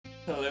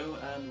Hello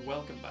and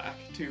welcome back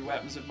to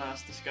Weapons of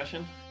Mass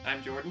Discussion.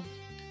 I'm Jordan.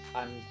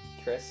 I'm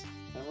Chris.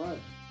 I'm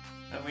Ryan.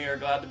 And we are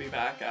glad to be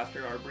back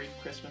after our brief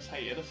Christmas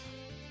hiatus,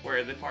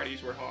 where the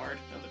parties were hard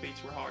and the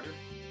beats were harder.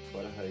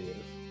 Quite a hiatus.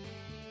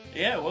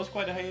 Yeah, it was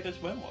quite a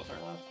hiatus. When was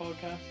our last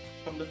podcast?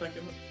 Come to think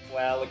of it.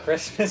 Well, the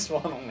Christmas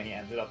one only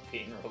ended up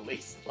being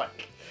released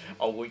like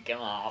a week and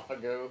a half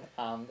ago,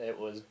 and it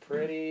was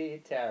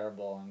pretty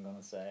terrible, I'm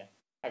gonna say.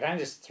 I kind of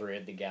just threw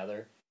it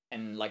together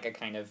in like a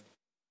kind of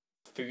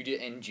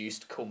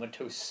food-induced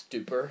comatose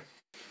stupor.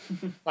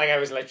 Like I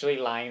was literally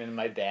lying in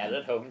my bed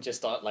at home,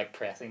 just like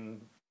pressing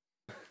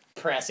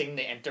the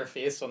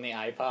interface on the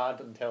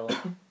iPad until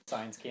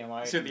sounds came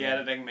out. So the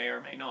editing may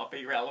or may not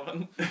be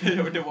relevant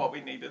to what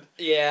we needed.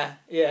 Yeah.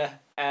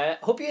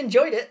 Hope you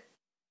enjoyed it.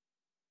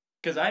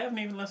 Because I haven't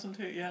even listened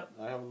to it yet.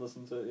 I haven't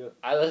listened to it yet.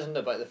 I listened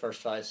to about the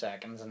first 5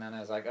 seconds and then I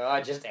was like, oh, I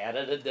just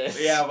edited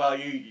this. Yeah, well,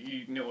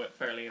 you know it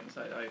fairly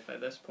inside out by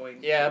this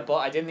point. Yeah, so. but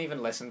I didn't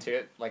even listen to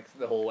it like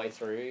the whole way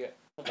through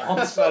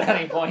once at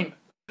any point.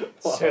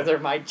 Wow. So there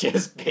might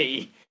just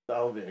be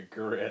That'll be a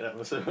great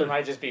episode. there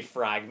might just be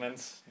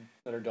fragments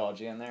that are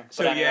dodgy in there.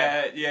 So But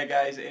anyway, yeah,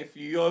 guys, if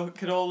you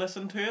could all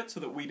listen to it so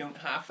that we don't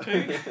have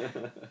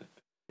to,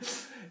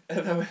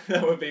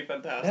 that would be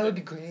fantastic. that would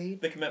be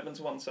great. The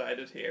commitment's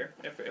one-sided here,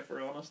 if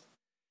we're honest.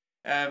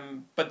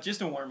 But just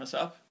to warm us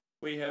up,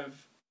 we have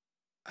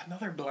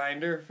another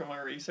blinder from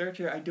our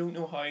researcher. I don't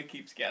know how he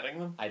keeps getting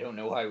them, I don't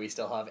know how we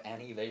still have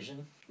any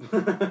vision.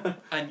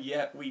 and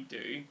yet we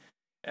do.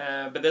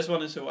 But this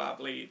one is so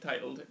aptly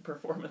titled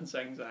Performance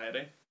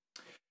Anxiety.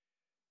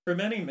 For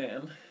many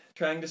men,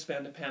 trying to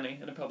spend a penny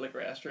in a public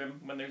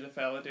restroom when there's a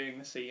fella doing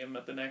the same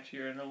at the next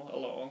urinal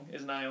along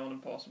is nigh on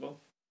impossible.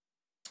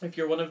 If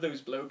you're one of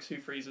those blokes who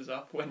freezes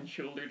up when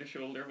shoulder to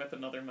shoulder with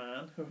another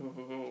man,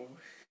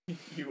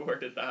 you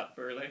ordered that,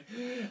 Burley.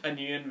 A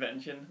new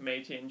invention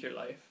may change your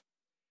life.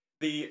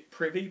 The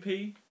Privy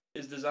Pee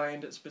is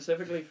designed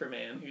specifically for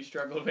men who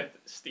struggle with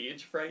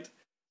stage fright,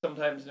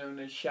 sometimes known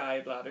as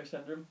shy bladder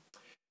syndrome.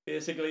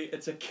 Basically,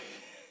 it's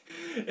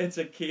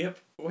a cape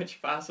which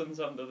fastens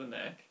under the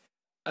neck.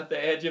 At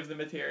the edge of the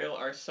material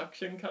are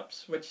suction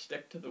cups which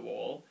stick to the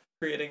wall,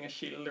 creating a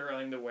shield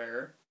around the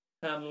wearer.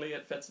 Handily,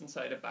 it fits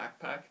inside a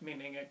backpack,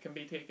 meaning it can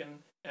be taken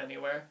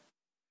anywhere.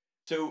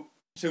 So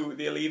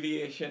the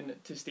alleviation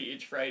to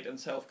stage fright and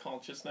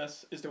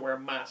self-consciousness is to wear a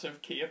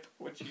massive cape,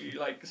 which you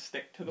like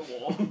stick to the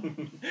wall,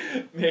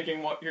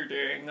 making what you're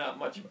doing that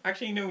much.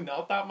 Actually, no,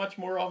 not that much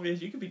more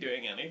obvious. You could be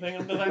doing anything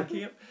under that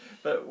cape,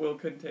 but we'll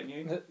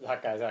continue.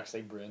 That guy's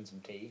actually brewing some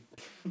tea.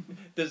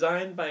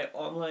 Designed by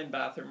online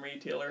bathroom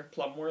retailer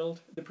Plumworld,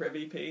 the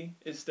Privy Pee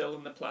is still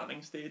in the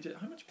planning stage.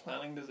 How much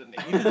planning does it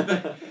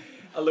need?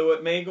 Although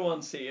it may go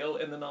on sale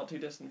in the not too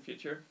distant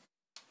future.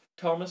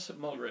 Thomas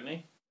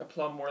Mulrooney, a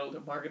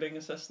Plumworld marketing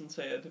assistant,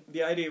 said,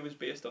 the idea was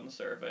based on a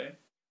survey.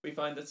 We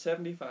found that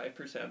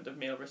 75% of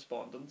male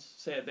respondents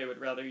said they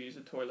would rather use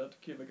a toilet,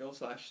 cubicle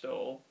 /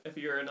 stall if a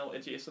urinal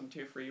adjacent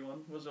to a free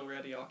one was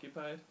already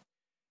occupied.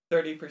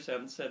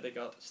 30% said they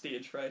got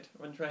stage fright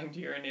when trying to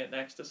urinate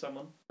next to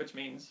someone, which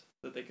means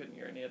that they couldn't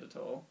urinate at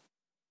all.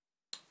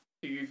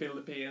 Do you feel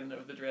the pain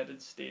of the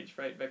dreaded stage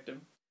fright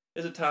victim?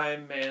 Is it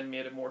time men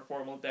made a more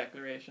formal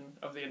declaration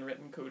of the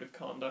unwritten code of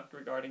conduct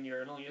regarding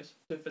urinal use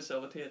to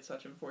facilitate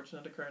such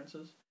unfortunate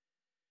occurrences?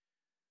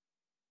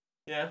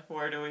 Yeah,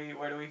 where do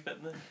we fit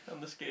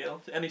on the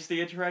scale? Any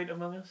stage fright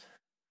among us?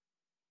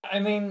 I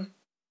mean,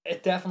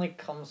 it definitely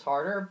comes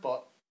harder,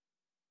 but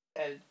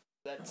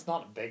it's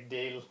not a big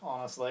deal,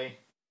 honestly.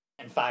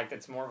 In fact,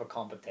 it's more of a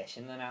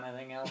competition than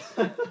anything else.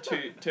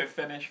 to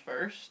finish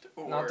first,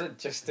 or Not to,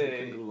 just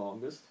The to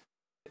longest.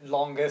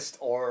 longest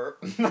or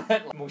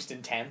most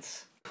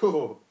intense.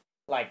 Oh.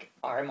 Like,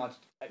 how much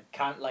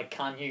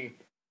can you?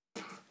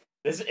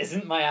 This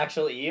isn't my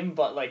actual aim,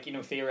 but like, you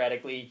know,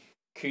 theoretically,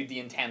 could the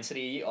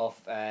intensity of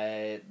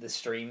the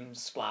stream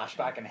splash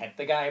back and hit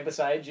the guy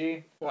beside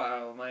you?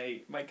 Wow,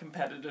 my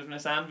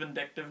competitiveness and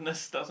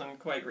vindictiveness doesn't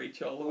quite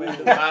reach all the way to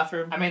the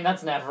bathroom. I mean,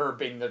 that's never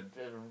been the.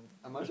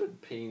 Imagine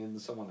peeing into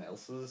someone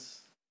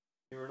else's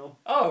urinal.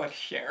 Oh, like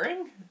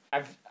sharing?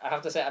 I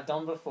have to say, I've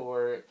done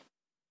before.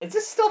 It's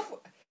just stuff.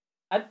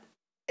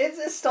 It's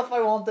just stuff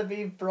I want to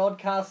be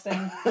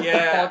broadcasting.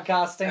 Yeah.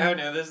 Podcasting. I don't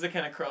know, this is the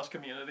kind of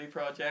cross-community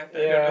project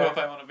I Yeah. don't know if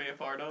I want to be a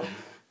part of.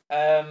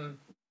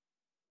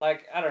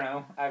 Like, I don't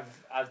know.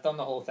 I've done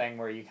the whole thing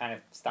where you kind of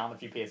stand a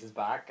few paces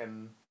back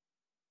and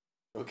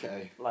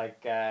Okay.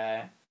 like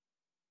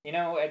you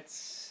know,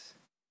 it's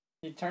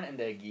you turn it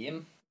into a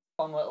game.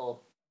 Fun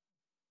little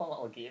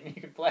game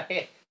you could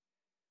play.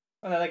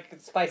 And like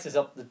it spices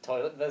up the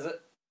toilet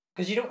visit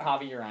because you don't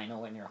have a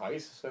urinal in your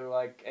house, so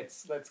like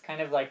it's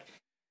kind of like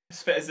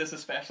Is this a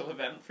special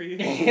event for you?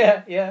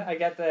 yeah. I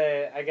get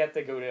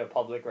to go to a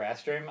public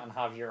restroom and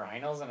have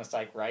urinals, and it's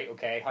like, right,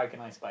 okay, how can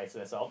I spice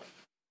this up?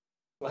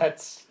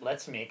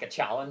 Let's make a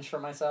challenge for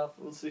myself.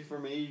 Well, see, for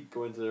me,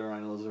 going to the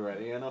urinal is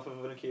already enough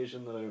of an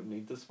occasion that I don't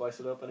need to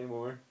spice it up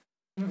anymore.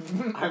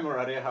 I'm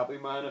already a happy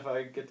man if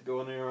I get to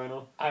go in the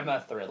urinal. I'm a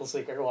thrill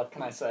seeker. What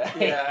can I say?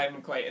 Yeah,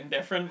 I'm quite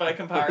indifferent by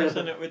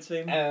comparison, it would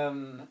seem.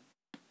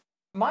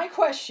 My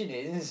question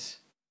is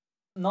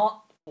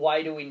not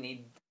why do we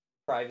need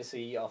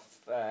privacy of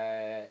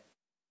the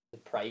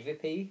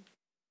private pee,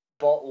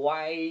 but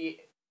why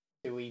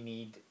do we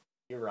need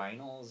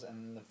urinals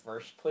in the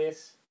first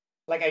place?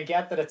 Like, I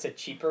get that it's a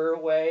cheaper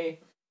way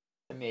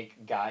to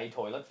make guy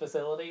toilet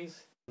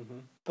facilities,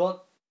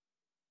 but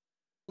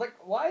like,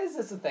 why is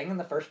this a thing in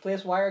the first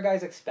place? Why are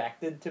guys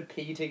expected to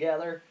pee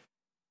together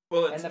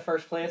Well, in the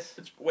first place?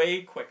 it's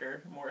way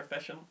quicker, more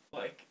efficient.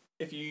 Like,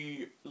 if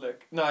you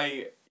look now,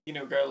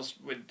 girls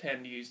would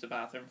tend to use the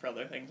bathroom for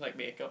other things like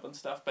makeup and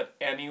stuff, but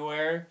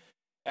anywhere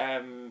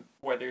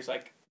where there's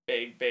like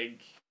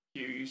big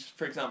queues,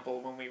 for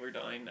example, when we were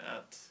down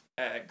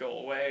at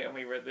Galway and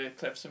we were at the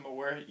Cliffs of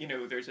Moher,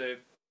 there's a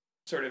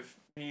sort of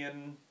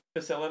main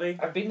facility.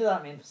 I've been to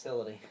that main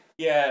facility.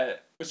 Yeah,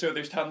 so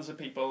there's tons of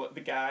people.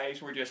 The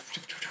guys were just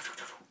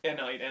in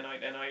out,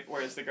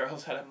 whereas the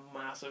girls had a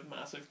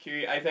massive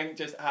queue. I think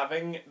just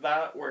having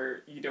that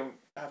where you don't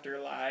have to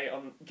rely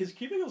on, because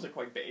cubicles are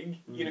quite big.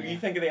 You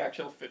think of the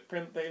actual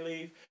footprint they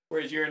leave,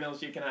 whereas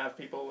urinals you can have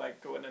people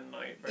like going in and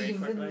out very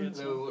quickly. Even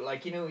though,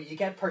 like, you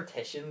get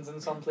partitions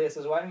in some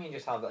places. Why don't you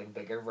just have like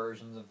bigger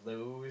versions of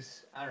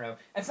those? I don't know.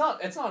 It's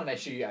not an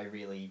issue I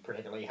really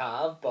particularly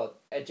have, but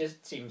it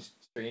just seems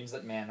strange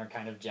that men are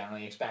kind of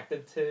generally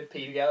expected to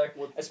pee together,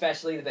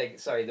 especially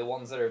the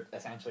ones that are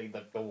essentially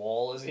the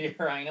wall is a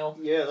urinal.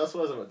 Yeah, that's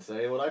what I was about to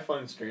say. What I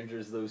find stranger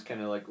is those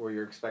kind of like where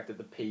you're expected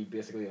to pee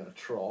basically in a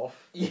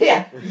trough.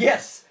 Yeah,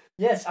 yes,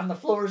 and the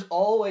floor is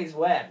always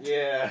wet.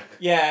 Yeah,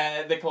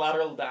 the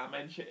collateral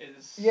damage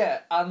is... Yeah,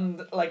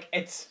 and like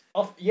it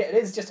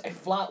is just a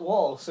flat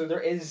wall, so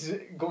there is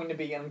going to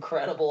be an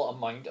incredible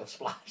amount of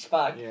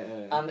splashback.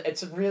 Yeah. And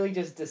it's really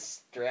just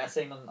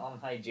distressing and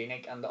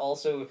unhygienic, and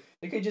also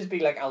there could just be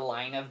like a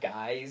line of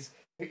guys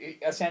who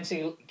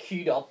essentially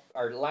queued up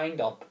or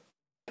lined up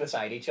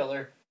beside each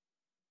other,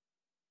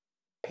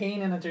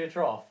 peeing into a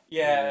trough.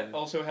 Yeah,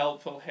 also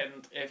helpful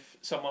hint, if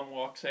someone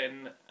walks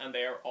in and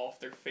they are off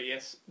their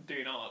face,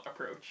 do not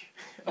approach.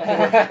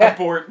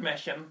 Abort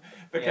mission,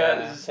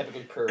 because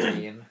typically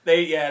Korean.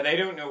 they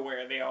don't know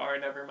where they are,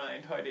 never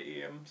mind how to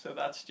aim, so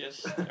that's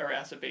just a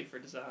recipe for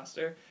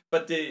disaster.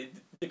 But to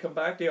come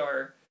back to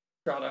our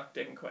product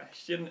in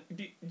question,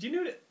 do you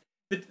know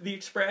that the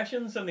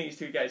expressions on these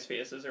two guys'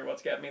 faces are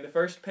what's getting me? The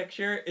first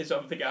picture is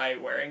of the guy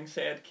wearing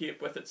said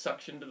cape with it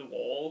suctioned to the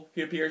wall,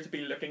 who appears to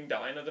be looking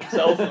down at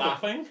himself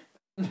laughing.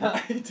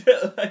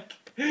 Like,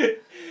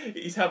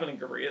 he's having a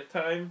great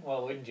time.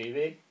 Well, wouldn't you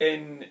be?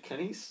 Can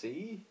he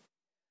see?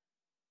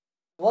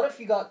 What if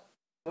you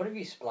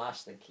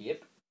splashed the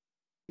cape?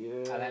 Yeah.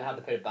 And then had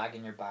to put it back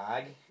in your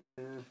bag?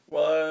 Yeah.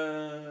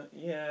 Well,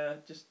 yeah,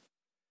 just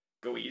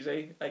go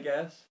easy, I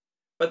guess.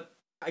 But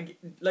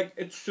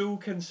it's so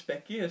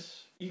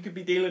conspicuous. You could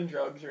be dealing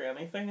drugs or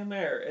anything in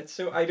there. It's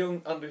so, I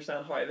don't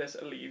understand how this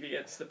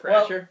alleviates the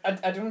pressure. Well,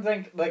 I don't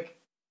think, like,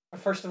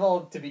 first of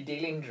all, to be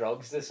dealing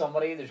drugs to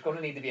somebody, there's going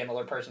to need to be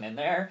another person in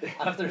there.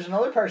 And if there's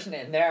another person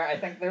in there, I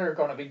think there are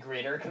going to be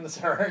greater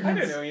concerns. I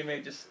don't know, you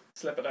may just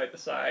slip it out the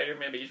side, or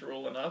maybe he's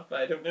rolling up,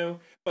 I don't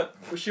know. But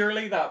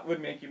surely that would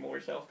make you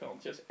more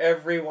self-conscious.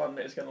 Everyone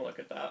is going to look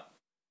at that.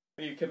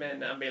 You come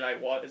in and be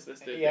like, what is this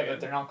dude doing? But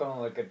they're not going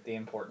to look at the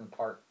important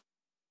part.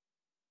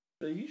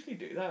 They usually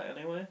do that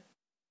anyway.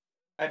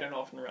 I don't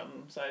often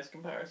run size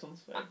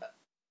comparisons.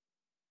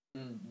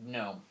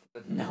 No.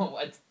 It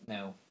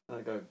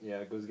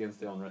goes against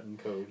the unwritten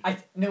code.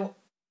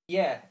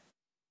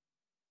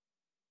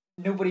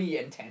 Nobody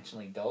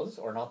intentionally does,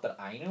 or not that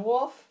I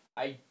know of.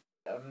 I'm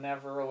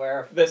never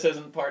aware of. This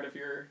isn't part of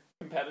your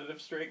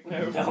competitive streak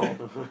now. No,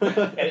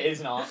 it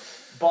is not.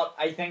 But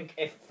I think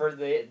if for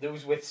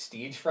those with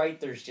stage fright,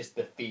 there's just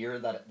the fear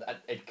that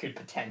it could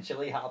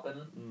potentially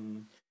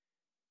happen.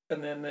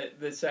 And then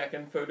the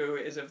second photo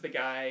is of the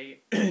guy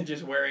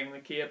just wearing the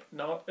cape,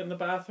 not in the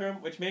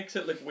bathroom, which makes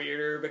it look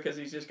weirder because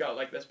he's just got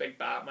like this big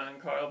Batman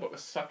coil but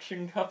with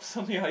suction cups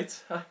on the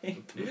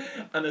outside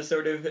and a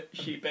sort of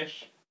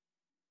sheepish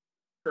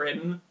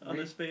grin on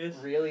his face.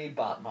 Really,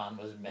 Batman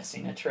was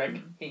missing a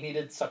trick. He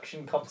needed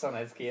suction cups on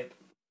his cape.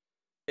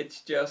 It's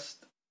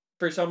just,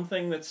 for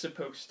something that's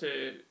supposed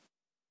to,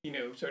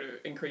 sort of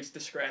increase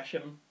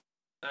discretion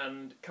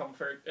and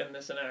comfort in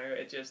the scenario,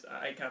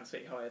 I can't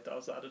see how it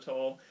does that at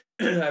all.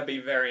 I'd be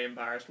very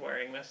embarrassed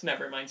wearing this,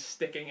 never mind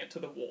sticking it to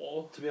the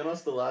wall. To be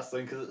honest, the last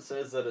thing, because it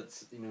says that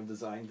it's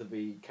designed to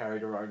be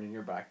carried around in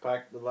your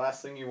backpack, the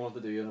last thing you want to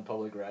do in a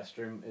public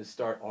restroom is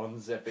start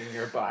unzipping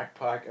your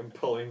backpack and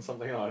pulling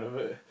something out of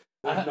it.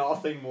 There's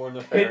nothing more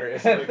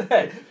nefarious.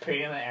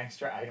 Putting an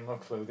extra item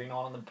of clothing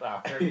on in the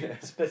bathroom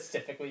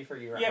specifically for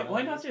you. Yeah,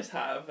 why not just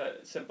have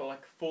a simple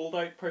fold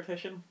out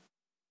partition?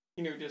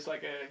 Just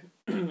like a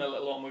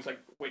little almost like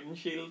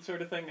windshield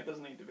sort of thing. It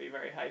doesn't need to be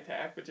very high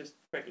tech, but just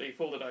quickly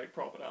fold it out,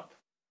 prop it up,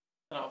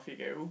 and off you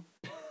go.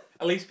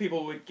 At least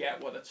people would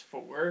get what it's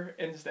for,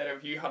 instead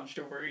of you hunched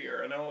over a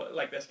urinal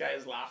like this guy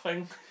is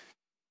laughing.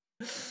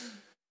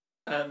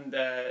 And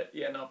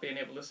not being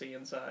able to see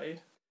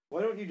inside.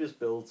 Why don't you just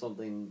build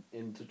something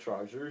into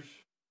trousers?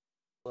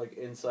 Like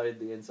inside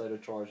the inside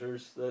of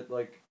trousers that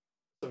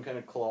some kind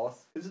of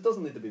cloth, because it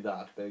doesn't need to be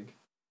that big.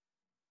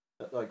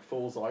 That like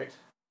folds out,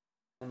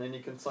 and then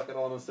you can suck it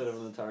on instead of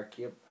an entire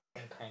cape.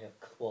 Some kind of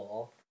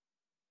claw.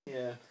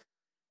 Yeah.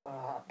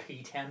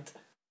 Pea tent.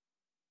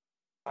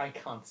 I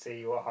can't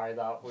see how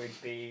that would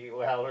be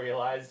well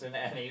realised in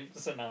any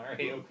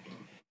scenario.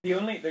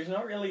 There's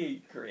not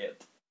really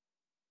great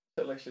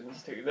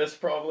solutions to this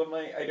problem.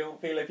 I don't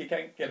feel if you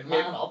can't get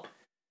Man up.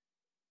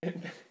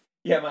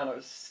 Yeah, man,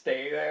 I'll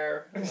stay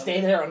there.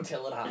 Stay there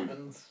until it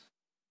happens.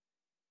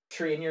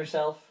 Train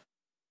yourself.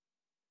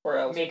 Or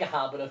else. Make a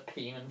habit of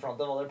peeing in front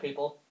of other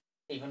people,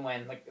 even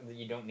when like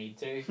you don't need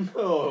to.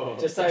 Oh.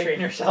 Just to train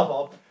yourself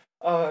up.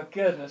 Oh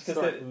goodness!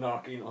 Start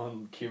knocking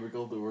on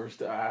cubicle doors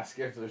to ask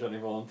if there's any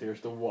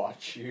volunteers to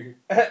watch you.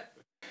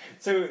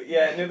 So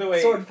yeah, the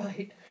way sword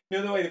fight.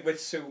 The way with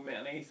so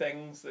many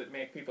things that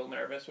make people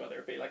nervous, whether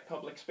it be like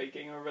public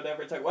speaking or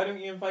whatever, it's like, why don't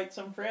you invite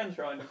some friends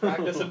around and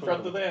practice in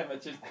front of them?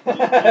 It's just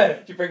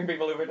you bring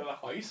people over to the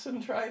house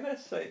and try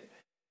this.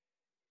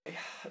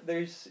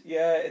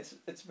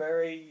 It's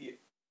very.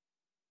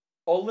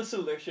 All the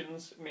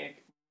solutions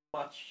make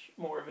much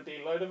more of a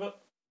deal out of it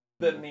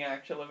than the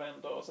actual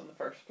event does in the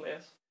first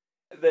place.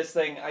 This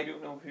thing, I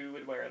don't know who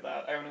would wear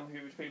that. I don't know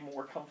who would feel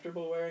more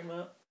comfortable wearing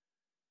that.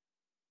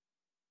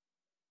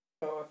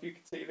 Oh, if you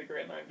could see the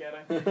grin I'm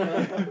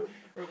getting.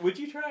 Would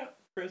you try it,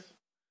 Chris?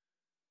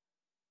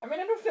 I mean,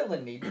 I don't feel the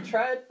need to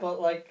try it,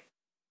 but like,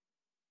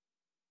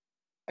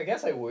 I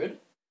guess I would.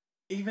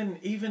 Even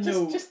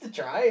just to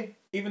try.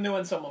 Even though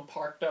when someone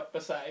parked up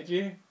beside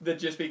you, they'd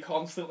just be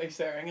constantly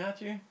staring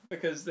at you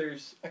because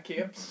there's a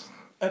cape's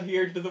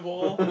adhered to the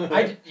wall.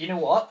 You know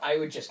what? I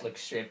would just look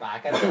straight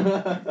back at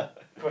them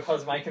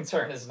because my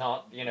concern is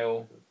not,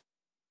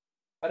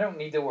 I don't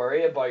need to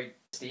worry about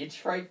stage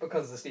fright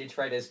because the stage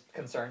fright is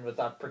concerned with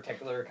that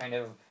particular kind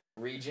of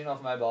region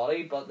of my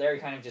body, but they're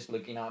kind of just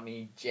looking at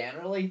me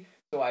generally,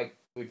 so I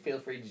would feel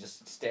free to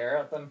just stare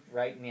at them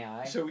right in the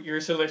eye. So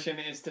your solution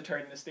is to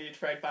turn the stage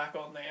fright back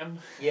on them?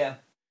 Yeah.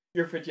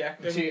 You're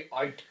projecting? To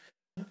out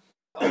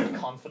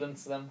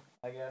confidence them,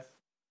 I guess.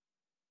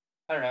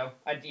 I don't know.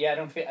 I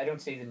don't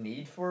see the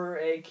need for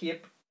a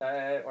cape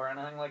or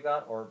anything like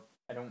that, or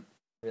I don't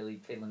really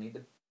feel the need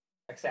to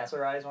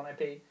accessorize when I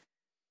pee.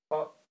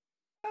 But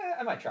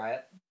I might try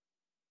it.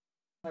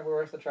 Might be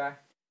worth a try.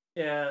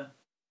 Yeah.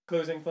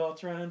 Closing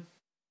thoughts, Ryan?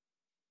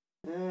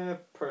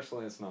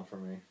 Personally, it's not for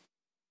me.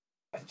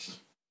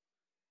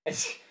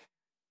 Is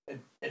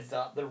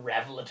that the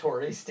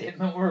revelatory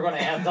statement we're going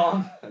to end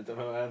on? I don't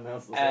know anything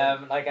else to say.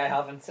 Like I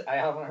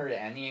haven't heard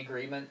any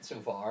agreement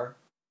so far.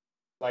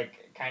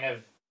 Like kind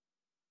of.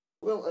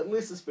 Well, at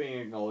least it's being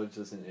acknowledged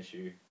as an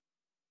issue.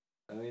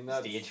 I mean,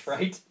 that's stage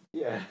fright.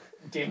 Yeah.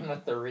 Dealing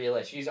with the real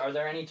issues. Are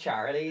there any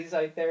charities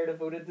out there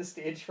devoted to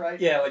stage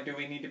fright? Yeah, like do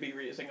we need to be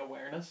raising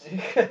awareness?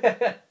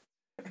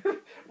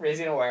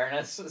 Raising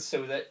awareness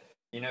so that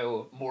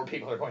more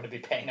people are going to be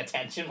paying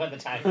attention when the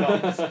time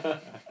comes.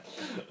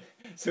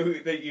 So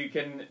that you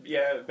can,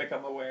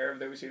 become aware of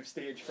those who have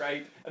stage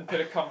fright and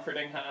put a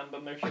comforting hand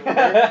on their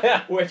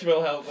shoulder, which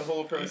will help the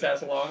whole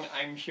process along,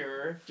 I'm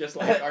sure, just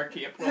like our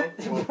cape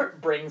will.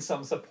 Bring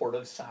some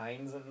supportive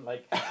signs and,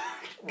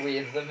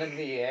 wave them in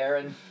the air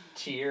and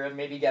cheer and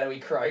maybe get a wee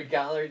crowd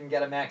gathered and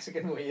get a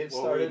Mexican wave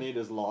started. What we need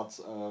is lots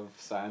of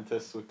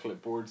scientists with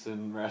clipboards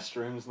in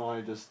restrooms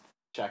now, just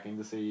checking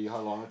to see how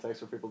long it takes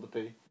for people to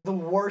pee. The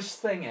worst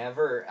thing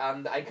ever,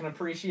 and I can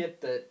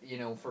appreciate that,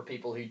 for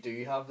people who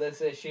do have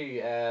this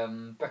issue,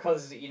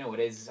 because, it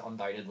is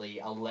undoubtedly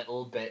a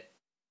little bit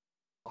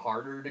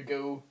harder to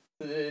go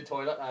to the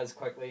toilet as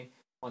quickly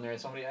when there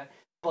is somebody there.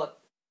 But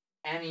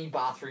any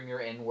bathroom you're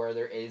in where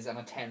there is an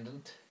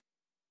attendant,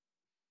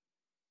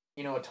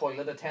 a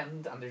toilet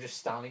attendant, and they're just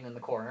standing in the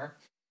corner,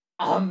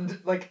 and,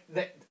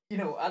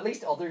 at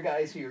least other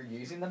guys who are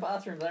using the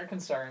bathroom, they're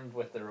concerned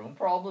with their own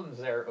problems,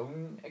 their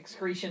own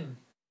excretion.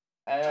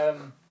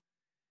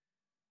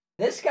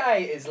 This guy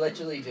is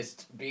literally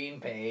just being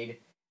paid.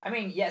 I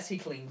mean, yes, he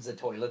cleans the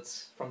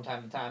toilets from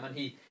time to time, and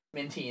he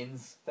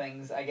maintains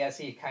things. I guess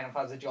he kind of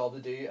has a job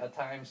to do at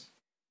times.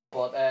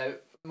 But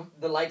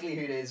the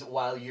likelihood is,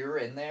 while you're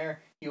in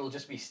there, he will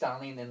just be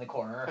standing in the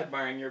corner.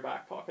 Admiring your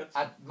back pockets.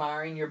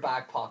 Admiring your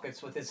back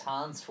pockets with his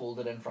hands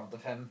folded in front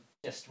of him,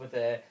 just with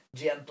a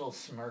gentle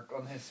smirk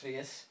on his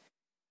face.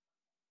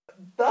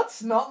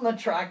 That's not an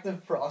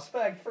attractive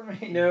prospect for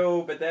me.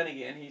 No, but then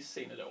again, he's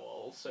seen it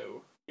all,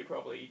 so you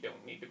probably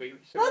don't need to be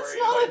so That's worried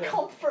not about a him.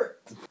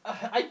 comfort.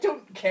 I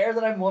don't care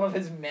that I'm one of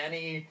his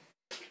many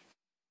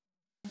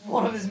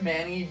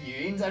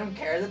viewings. I don't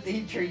care that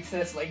he treats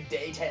this like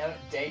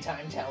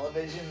daytime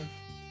television.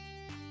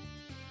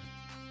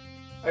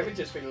 I would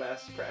just feel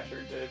less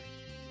pressure to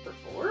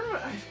perform.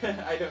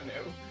 I don't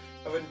know.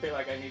 I wouldn't feel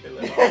like I need to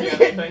live up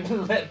to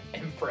anything.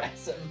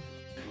 Impress him.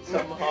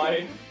 Somehow.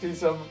 Do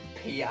some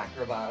pee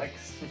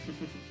acrobatics.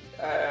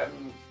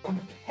 But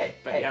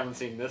you haven't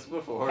seen this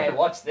before. Hey,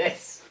 watch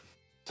this.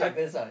 Check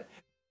this out.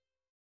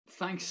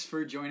 thanks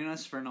for joining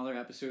us for another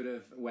episode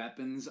of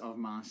Weapons of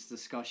Mass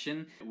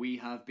Discussion. We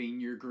have been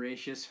your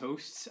gracious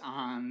hosts,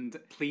 and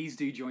please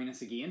do join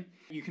us again.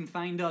 You can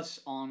find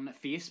us on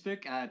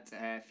Facebook at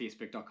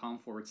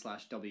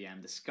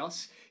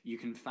facebook.com/WMDiscuss. You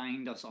can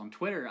find us on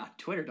Twitter at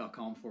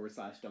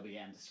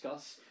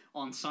twitter.com/WMDiscuss.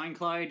 On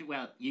SoundCloud,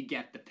 well, you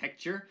get the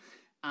picture.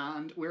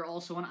 And we're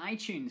also on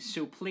iTunes,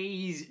 so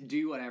please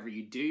do whatever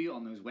you do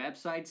on those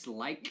websites.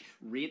 Like,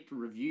 rate,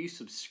 review,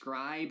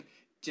 subscribe.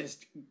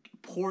 Just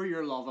pour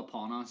your love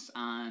upon us,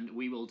 and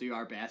we will do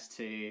our best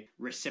to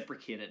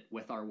reciprocate it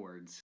with our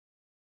words.